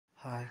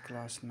Hi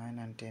class 9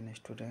 and 10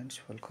 students,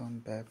 welcome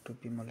back to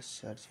Bimal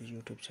Search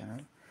YouTube channel.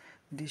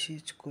 This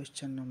is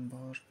question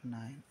number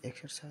 9,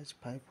 exercise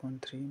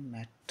 5.3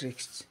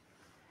 matrix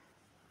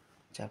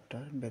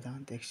chapter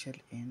Vedanta Excel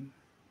in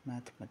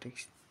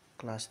Mathematics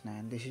class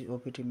 9. This is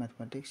OPT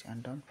Mathematics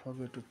and don't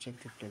forget to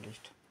check the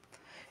playlist.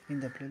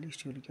 In the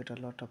playlist you will get a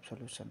lot of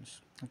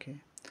solutions.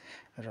 Okay.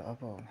 र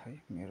अब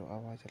है मेरो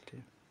आवाज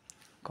अलि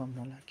कम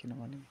नहोला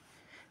किनभने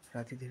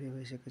राति धेरै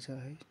भइसकेको छ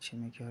है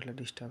छिमेकीहरूलाई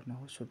डिस्टर्ब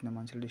नहोस् सुत्ने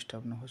मान्छेले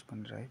डिस्टर्ब नहोस्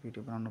भनेर है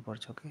भिडियो बनाउनु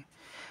पर्छ के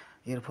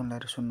इयरफोन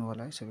लगाएर सुन्नु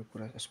होला है सबै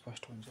कुरा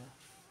स्पष्ट हुन्छ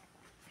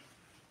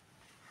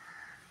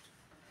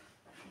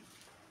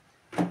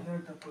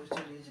Here the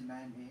question is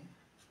 9a.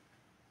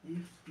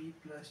 If p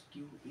plus q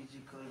is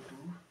equal to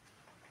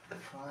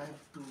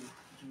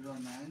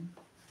 5209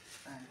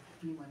 and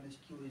p minus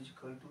q is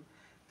equal to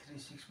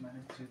 36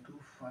 minus 32,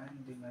 find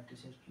the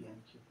matrices p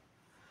and q.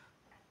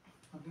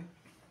 Okay.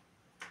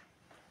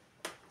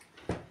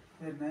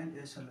 Here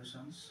 9a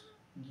solutions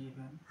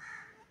given.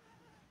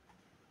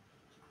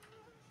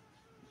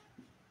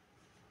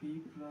 P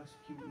plus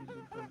q is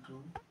equal to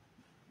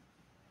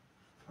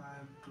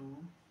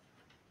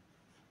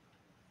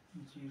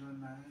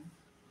 5209.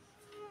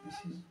 This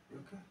is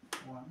okay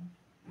 1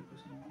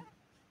 equation 1.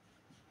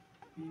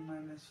 P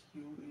minus q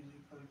is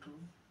equal to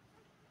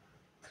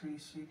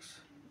 36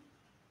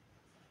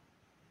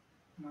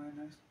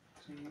 minus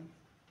 3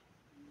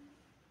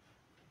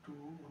 2.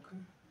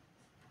 Okay,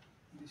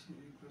 this is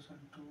equation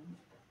 2.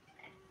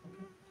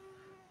 Okay,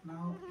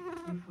 now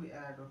if we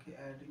add, okay,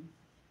 adding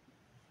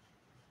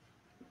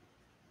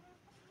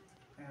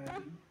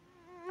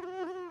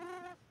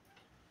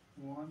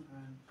 1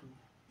 and 2.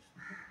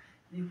 Okay.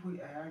 If we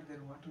add,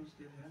 then what is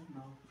there here?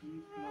 Now p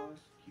plus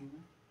q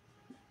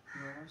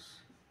plus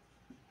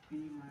p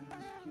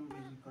minus q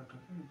is equal to,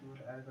 okay, we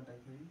will add the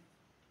diagram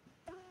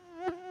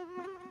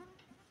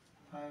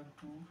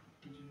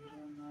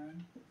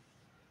 5209,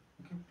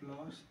 okay,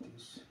 plus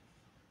this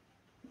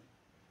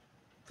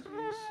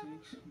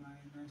 36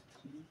 minus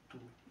 3 2.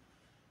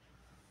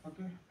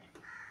 Okay,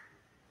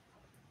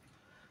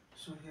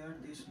 so here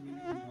this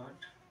meaning what?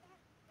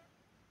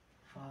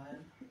 5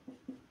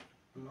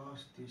 plus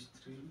this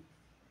 3,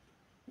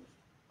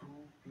 2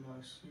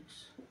 plus 6,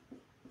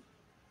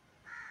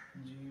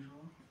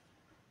 0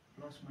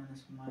 plus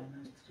minus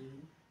minus 3,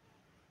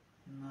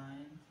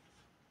 9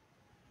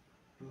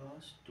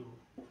 plus 2.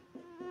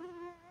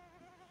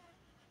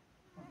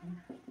 Okay,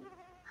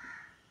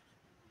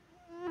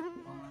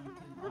 1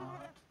 3 8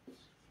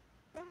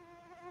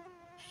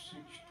 6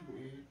 to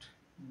 8,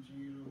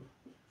 0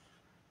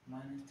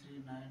 minus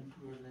 3 9 to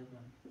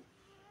 11.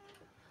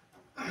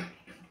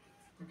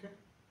 Okay,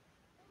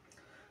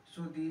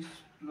 so this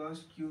plus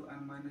q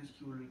and minus q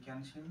will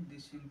cancel.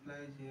 This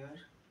implies here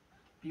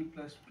p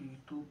plus p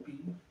 2p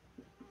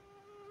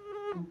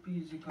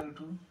is equal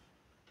to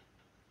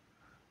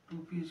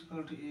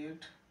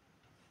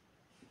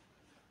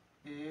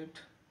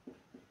 8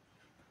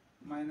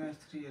 minus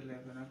 3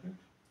 11. Okay,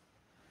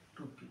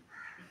 2p.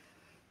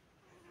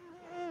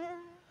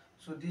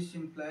 So this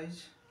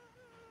implies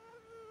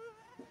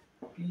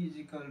p is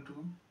equal to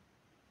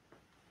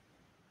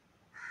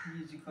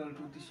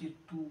this is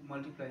 2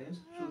 multipliers,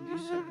 so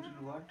this will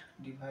be what?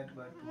 Divide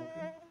by 2.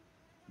 Okay,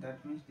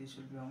 that means this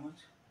will be how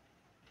much?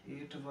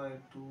 8 by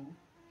 2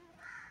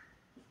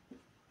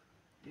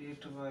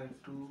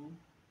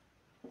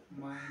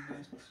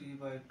 minus 3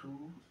 by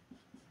 2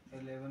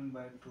 11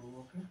 by 2.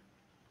 Okay,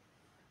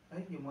 है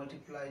यो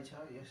multiply छ,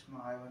 यसमा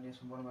आयो भने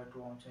यसमा 1 by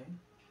 2 आउँछ है।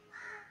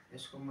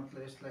 यसको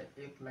मतलब यसलाई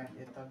एक लाइन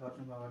यता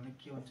गर्नुभयो भने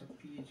के हुन्छ?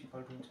 p is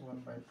equal to हुन्छ 1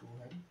 by 2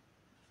 है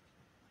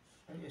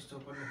यस्तो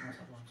पनि लेख्न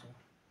सक्नुहुन्छ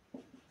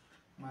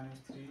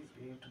 -3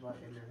 8 by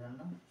 11 ल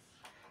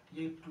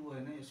यही 2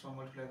 हैन, यसमा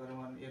मल्टिप्लाई गरौँ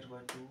भने 8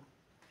 by 2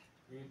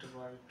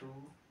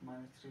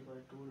 -3 by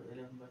 2 र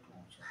 11 by 2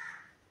 आउँछ।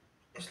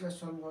 यसलाई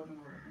सल्भ गर्नु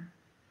हो भने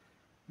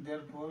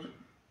therefore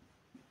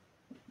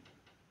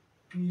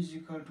p is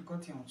equal to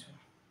कति आउँछ?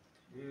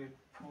 8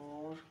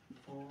 4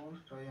 4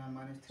 र यहाँ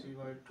 -3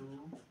 by 2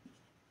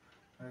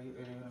 र यो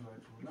 11 by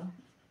 2 ल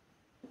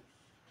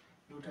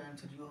एउटा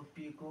आन्सर यो p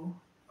को।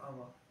 अब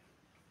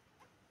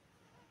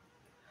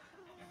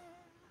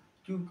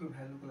q को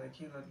भ्यालु को लागि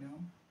के गर्ने हो?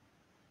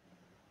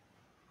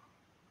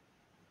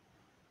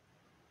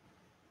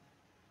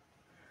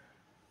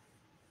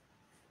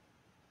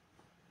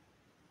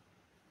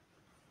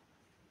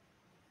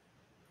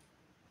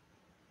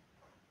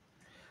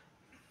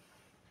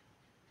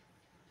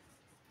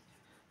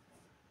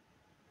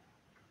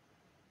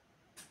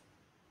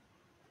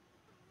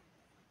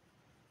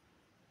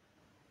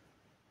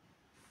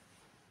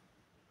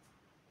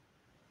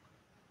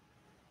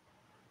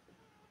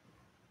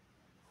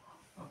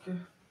 ओके,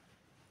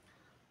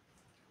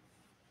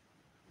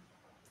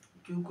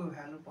 q को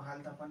भ्यालु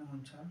हाल्दा पनि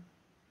हुन्छ,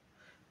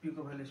 p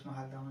को भ्यालु यसमा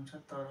हाल्दा हुन्छ,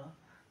 तर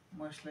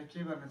म यसलाई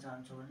के गर्न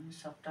चाहन्छु भने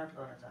सबट्र्याक्ट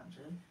गर्न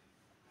चाहन्छु है।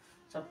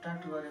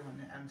 सबट्र्याक्ट गरे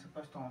भने आन्सर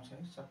कस्तो आउँछ है?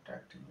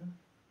 सबट्र्याक्टिङ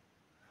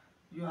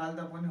यो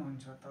हाल्दा पनि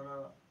हुन्छ, तर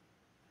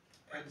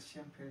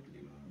एलसीएम फेरि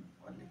लिनु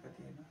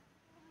अलिकति हैन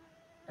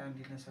टाइम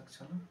लिन सक्छ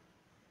ल।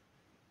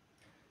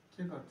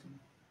 के गर्छौँ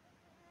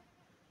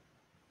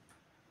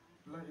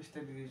ल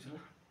यस्तै दिदैछु ल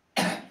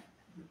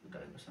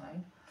इक्वेसन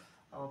आयो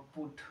अब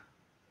put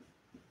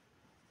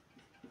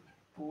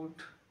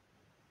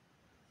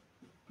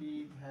p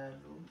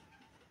value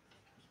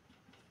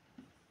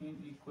in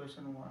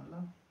equation 1 ल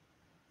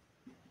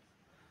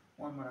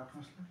 1 मा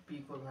राख्नुहोस् ल p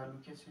को भ्यालु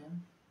के छ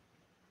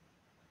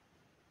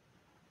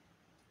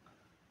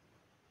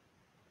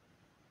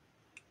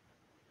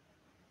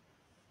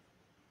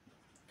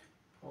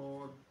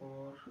 4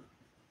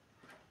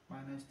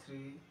 minus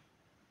 3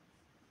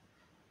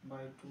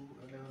 by 2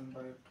 11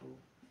 by 2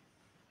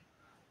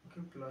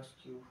 okay plus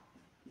q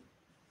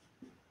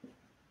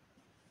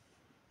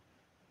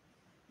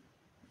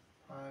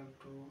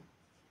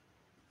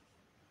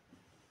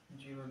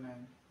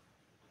 5209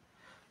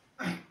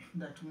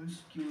 that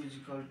means q is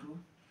equal to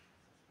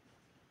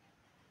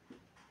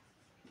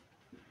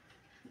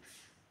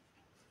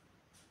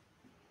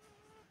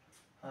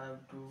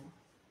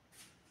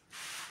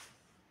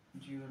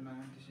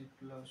 5209 this is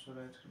plus so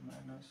right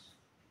minus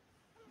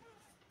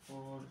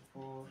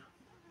 4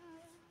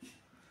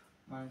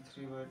 minus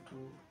 3 by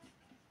 2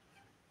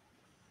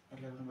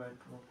 11 by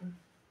 2 okay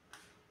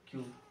q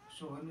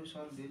so when you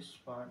solve this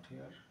part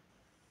here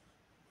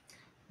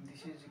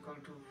this is equal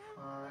to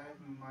 5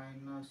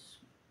 minus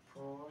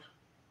 4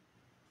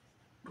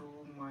 2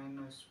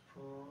 minus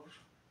 4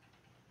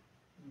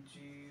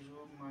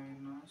 0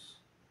 minus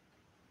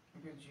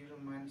okay 0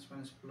 minus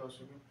minus plus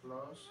okay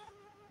plus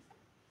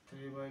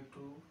 3 by 2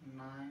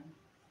 9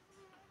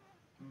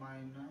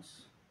 minus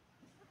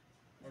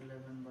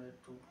 11 by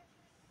 2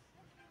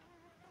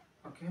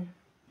 okay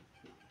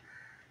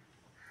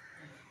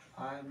I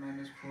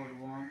minus 4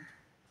 1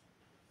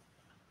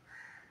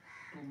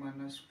 2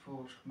 minus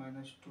 4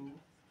 minus 2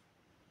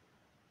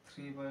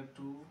 3 by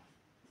 2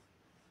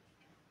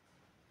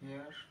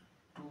 here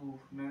 2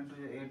 9 to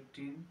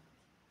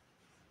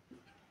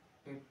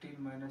 18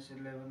 minus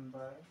 11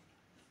 by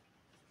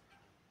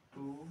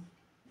 2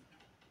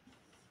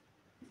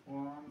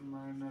 1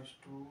 minus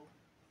 2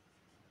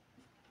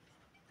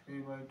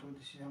 3 by 2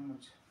 this is how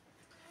much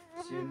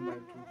 7 by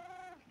 2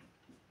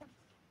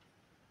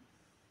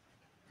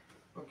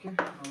 okay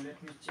now let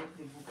me check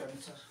the book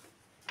answer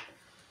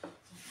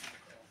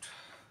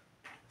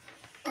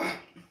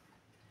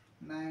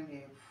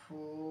 9a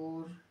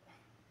 4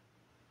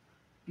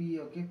 p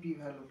okay p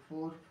value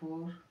 4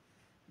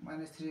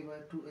 minus 3 by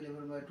 2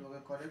 11 by 2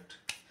 okay correct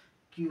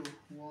q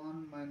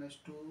 1 minus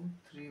 2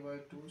 3 by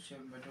 2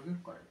 7 by 2 okay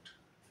correct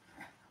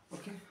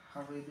okay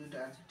how will you do the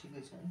answer ठीक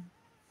है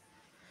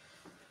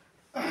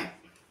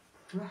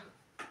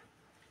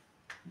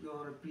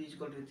your p is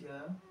equal to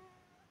here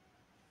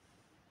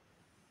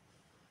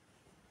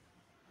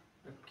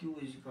q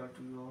is equal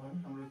to your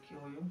हमरो क्या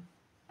हो यो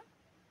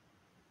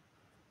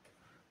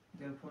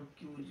therefore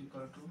q is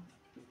equal to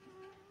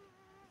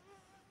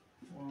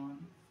 1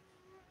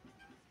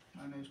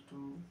 minus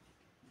 2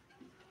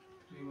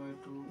 3 by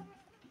 2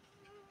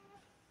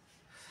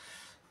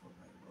 oh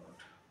my god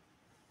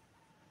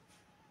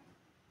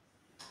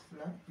ल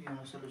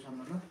यहाँ solution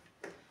ल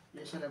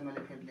यसैलाई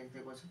मैले फेरि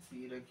लेख्दिएको छु p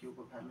र q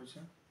को भ्यालु छ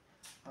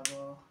अब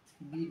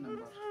b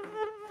नम्बर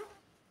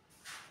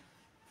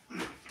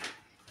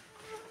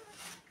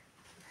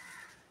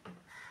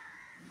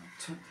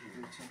अच्छा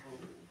धेरै छ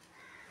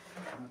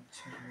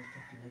अच्छा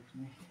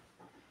लेख्ने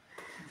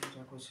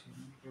बुझाएको छैन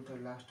एउटा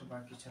लास्ट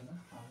बाँकी छ ल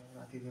अब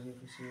राति धेरै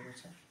बिसिएको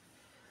छ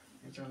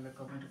एकजनाले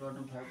कमेन्ट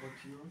गर्नुभएको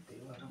थियो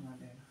त्यही भएर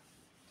मैले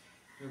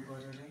यो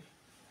गरेरै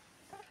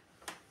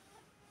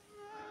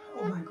ओ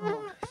माय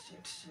गॉड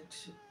शिट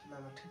ल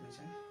ठिकै छ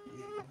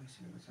यो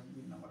भइसकेको छ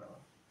बी नम्बर अब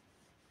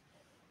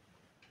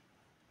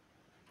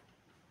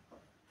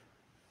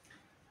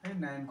है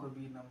 9 को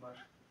बी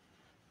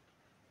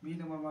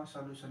नम्बरमा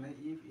सल्युसन है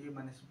if a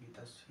minus b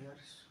thus here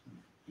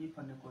if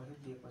भनेको है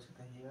दिएको छ त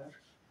here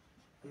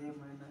a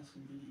minus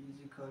b is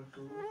equal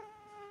to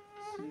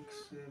 6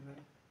 7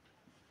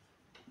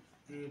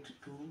 8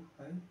 2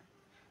 है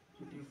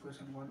यो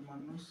इक्वेसन 1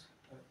 मान्नुस्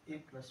a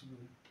plus b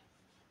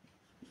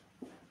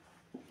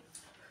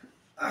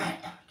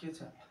के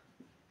छ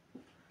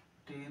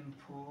 10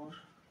 4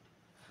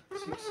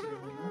 6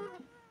 7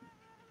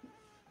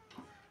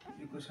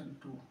 इक्वेसन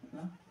 2 ल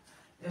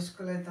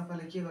यसको लागि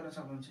तपाईले के गर्न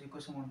सक्नुहुन्छ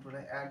इक्वेसन 1 2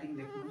 लाई एडिङ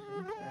लेख्नुस्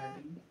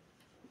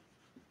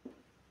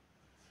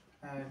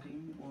एडिङ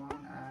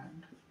 1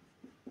 एन्ड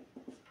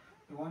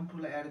 1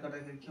 2 लाई एड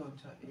गर्दाखेरि के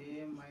हुन्छ a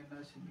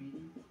minus b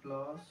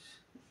plus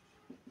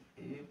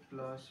a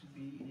plus b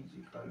is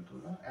equal to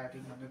ल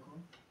एडिङ भनेको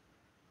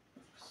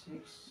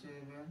 6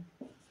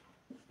 7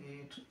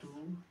 8 2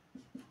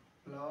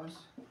 plus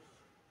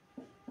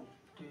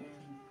 10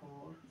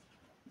 4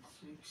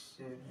 6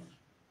 7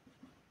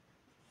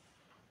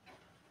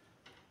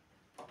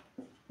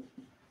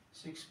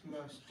 6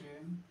 plus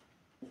 10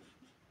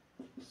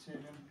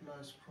 7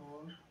 plus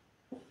 4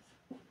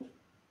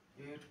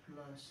 8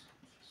 plus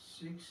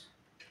 6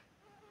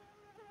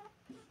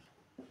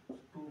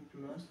 2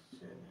 plus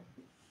 7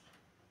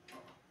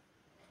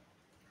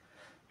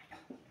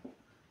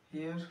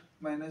 Here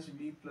minus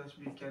b plus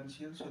b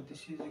cancel, so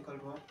this is equal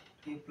to what?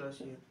 A plus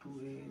a.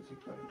 2a is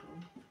equal to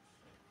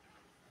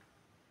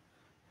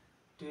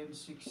 10,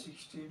 6,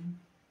 16,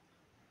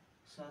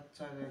 7,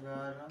 4,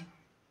 11,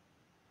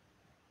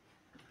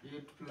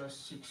 8 plus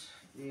 6,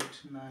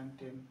 8, 9,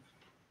 10,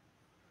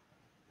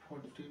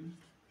 14,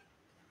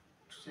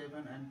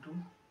 7 and 2,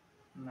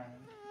 9.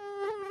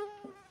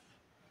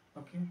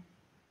 Okay,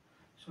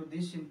 so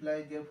this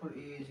implies therefore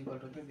a is equal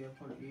to,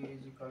 therefore a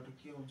is equal to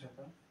के हुन्छ त,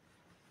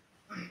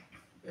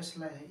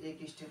 यसलाई एक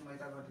step मै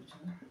यता गर्दिन्छु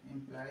न,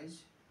 implies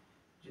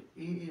जो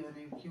a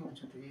भनेको के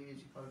हुन्छ त, a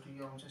is equal to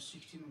यो आउँछ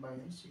 16 by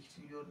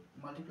 16, यो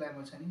मल्टिप्लाई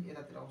मा छ नि,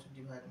 यतातिर आउँछ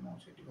डिभाइड मा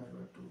आउँछ, डिभाइड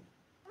बाइ 2,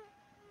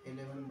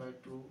 11 by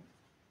 2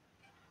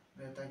 र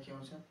यता के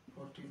आउँछ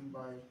 14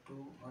 by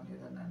 2 अनि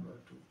यता 9 by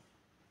 2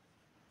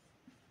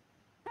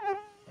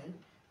 है।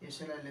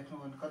 यसैलाई लेख्नु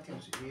भने कति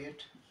आउँछ 8,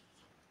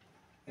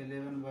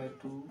 11 by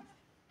 2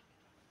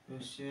 यो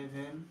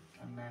 7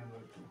 and 9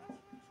 by 2 है,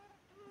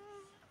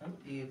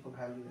 a को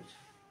भ्यालु छ।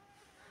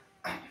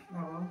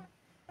 अब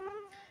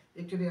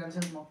एकचोटी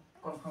आन्सर म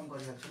कन्फर्म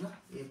गरिहाल्छु ल,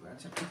 a को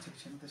आन्सर ठिक छ कि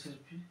छैन।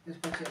 त्यसपछि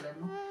यसलाई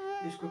म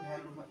यसको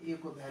भ्यालुमा a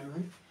को भ्यालु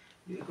है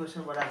यो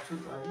इक्वेसनमा राख्छु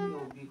है, यो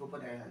b को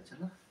पनि आइहाल्छ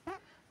ल।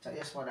 चाहे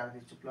यसमा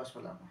राख्दिन्छु प्लस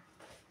वालामा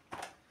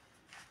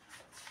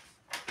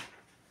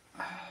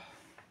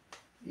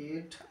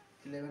 8,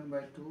 11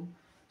 by 2,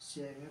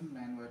 7,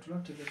 9 by 2 ल,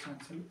 ठिकै छ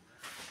आन्सर।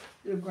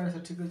 यो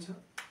आन्सर ठिकै छ।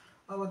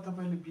 अब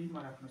तपाईले b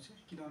मा राख्नु छ,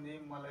 किनभने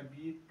मलाई b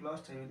प्लस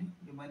चाहियो नि,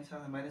 यो माइनस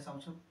राख्दा माइनस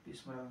आउँछ,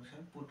 यसमा राख्नु छ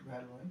पुट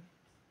भ्यालु है,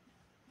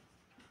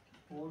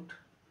 put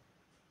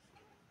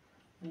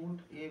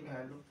a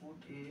value, put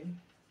a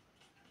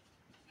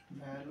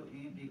value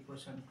in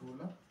equation 2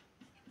 ल,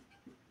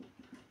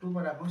 2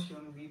 मा राख्नुस्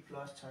किनभने b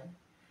प्लस छ है।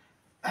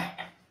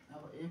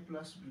 अब a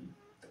प्लस b,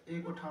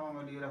 a को ठाउँमा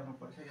मैले यो राख्नु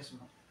पर्छ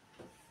यसमा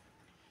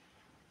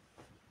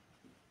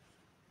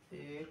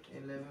 8,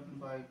 11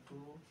 by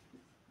 2,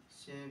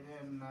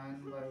 7, 9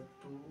 by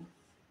 2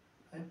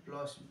 है,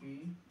 plus b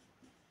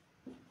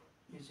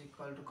is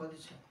equal to कति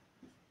छ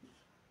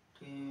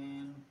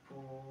 10,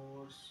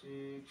 4,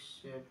 6,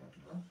 7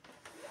 ल।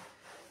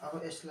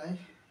 अब यसलाई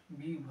b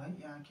भयो,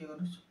 यहाँ के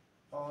गर्नुस्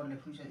और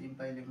लेख्नु छ,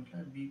 इम्प्लाई लेख्नु छ,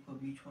 b को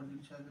b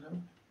छोड्दिनु छ र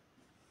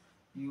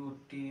यो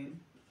 10,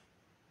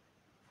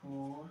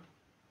 4,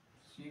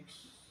 6,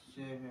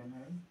 7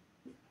 है।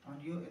 अनि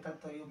यो यता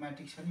त यो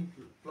म्याट्रिक्स छ नि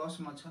प्लस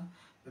मा छ,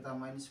 यता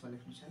माइनस मा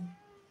लेख्नु छ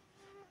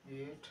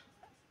 8,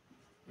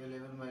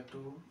 11 by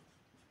 2,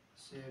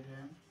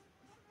 7,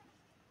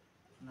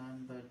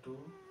 9 by 2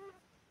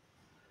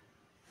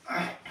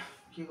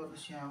 के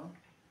गर्नुस् यहाँ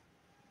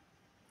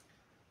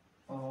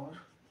और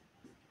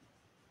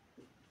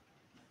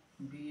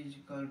b is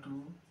equal to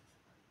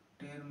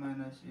 10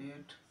 minus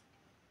 8,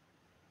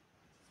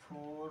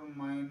 4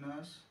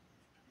 minus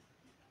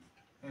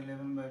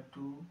 11 by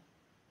 2,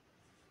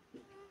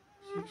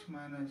 6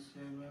 minus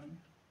 7,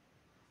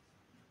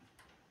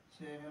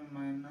 7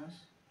 minus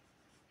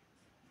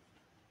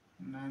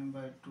 9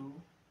 by 2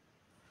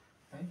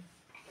 है,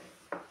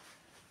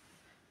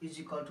 इज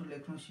इक्वल टु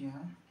लेख्नुस्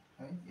यहाँ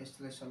है,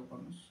 यसलाई सल्भ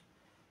गर्नुस्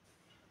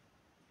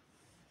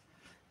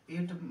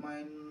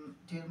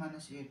 10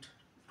 minus 8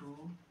 2,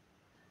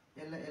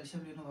 यसलाई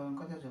एलसीएम लिनु भयो भने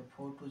कति आउँछ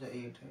 4 2 जा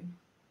 8 है,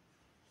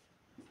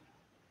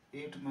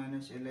 8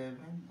 minus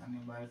 11 अनि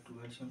by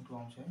 2 एलसीएम 2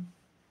 आउँछ है।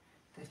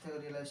 त्यस्तै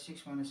गरी यसलाई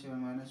 6 minus 7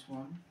 minus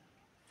 1,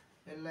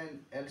 यसलाई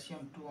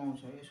एलसीएम 2 आउँछ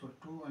है, यसको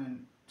 2 अनि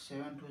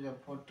 7 2 जा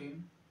 14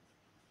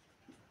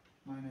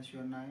 minus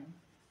your 9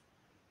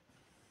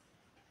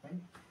 है।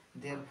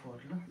 therefore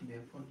ल,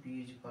 therefore b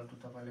is equal to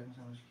तपाईले लेख्न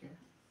सक्नुहुन्छ के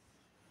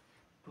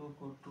 2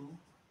 को 2,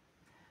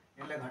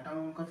 यसलाई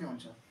घटाउनु कति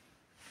हुन्छ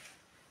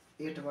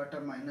 8 बाट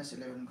minus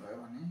 11 गयो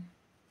भने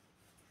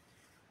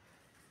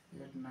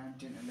 8 9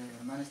 10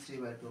 11 minus 3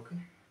 by 2 ओके,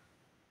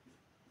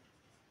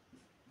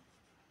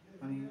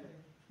 अनि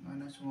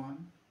minus 1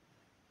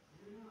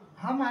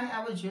 हम आए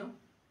आबै छियो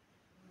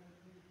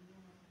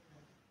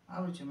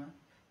म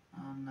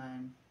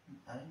 9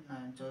 है,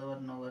 9 14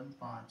 बाट 9 गर्न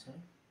 5 है,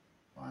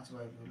 5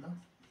 by 2 ल।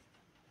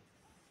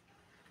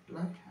 ल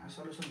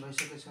सल्युसन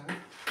भइसकेको छ है,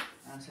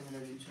 आन्सर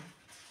मिलाइदिन्छु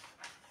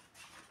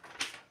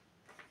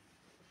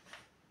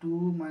 2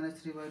 minus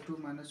 3 by 2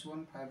 minus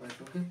 1 5 by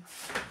 2 okay.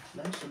 ल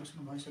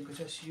सल्युसन भइसकेको छ।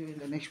 C you in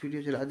the next video.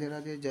 Radhe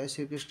Radhe, Jay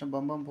Shri Krishna,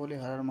 bomb bomb Bhole,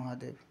 her her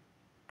Mahadev.